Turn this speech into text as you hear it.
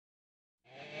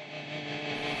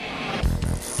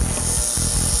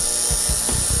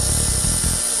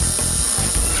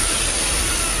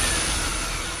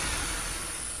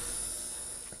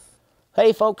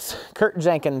Hey folks, Kurt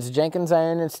Jenkins, Jenkins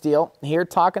Iron and Steel, here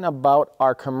talking about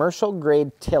our commercial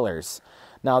grade tillers.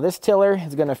 Now this tiller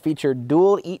is going to feature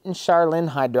dual Eaton Charlin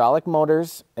hydraulic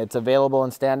motors. It's available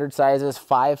in standard sizes,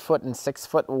 5-foot and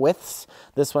 6-foot widths.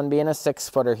 This one being a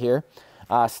 6-footer here.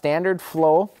 Standard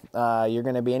flow, you're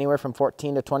going to be anywhere from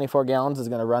 14 to 24 gallons is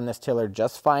going to run this tiller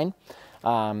just fine.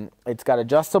 It's got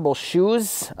adjustable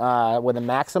shoes with a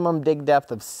maximum dig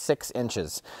depth of 6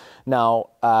 inches. Now,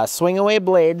 swing away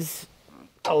blades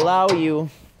allow you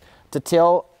to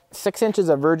till 6 inches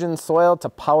of virgin soil to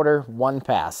powder 1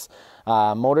 pass.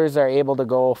 Motors are able to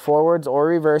go forwards or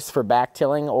reverse for back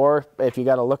tilling, or if you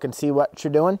got to look and see what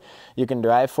you're doing, you can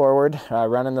drive forward,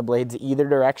 running the blades either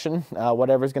direction,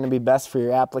 whatever's going to be best for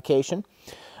your application.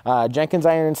 Jenkins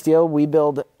Iron and Steel, we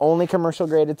build only commercial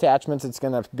grade attachments. It's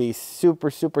going to be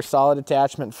super solid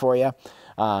attachment for you.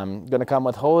 Going to come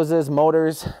with hoses,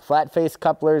 motors, flat face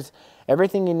couplers,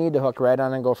 everything you need to hook right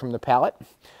on and go from the pallet.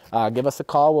 Give us a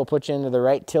call. We'll put you into the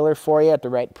right tiller for you at the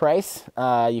right price.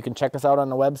 You can check us out on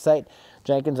the website,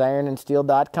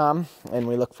 jenkinsironandsteel.com, and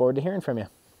we look forward to hearing from you.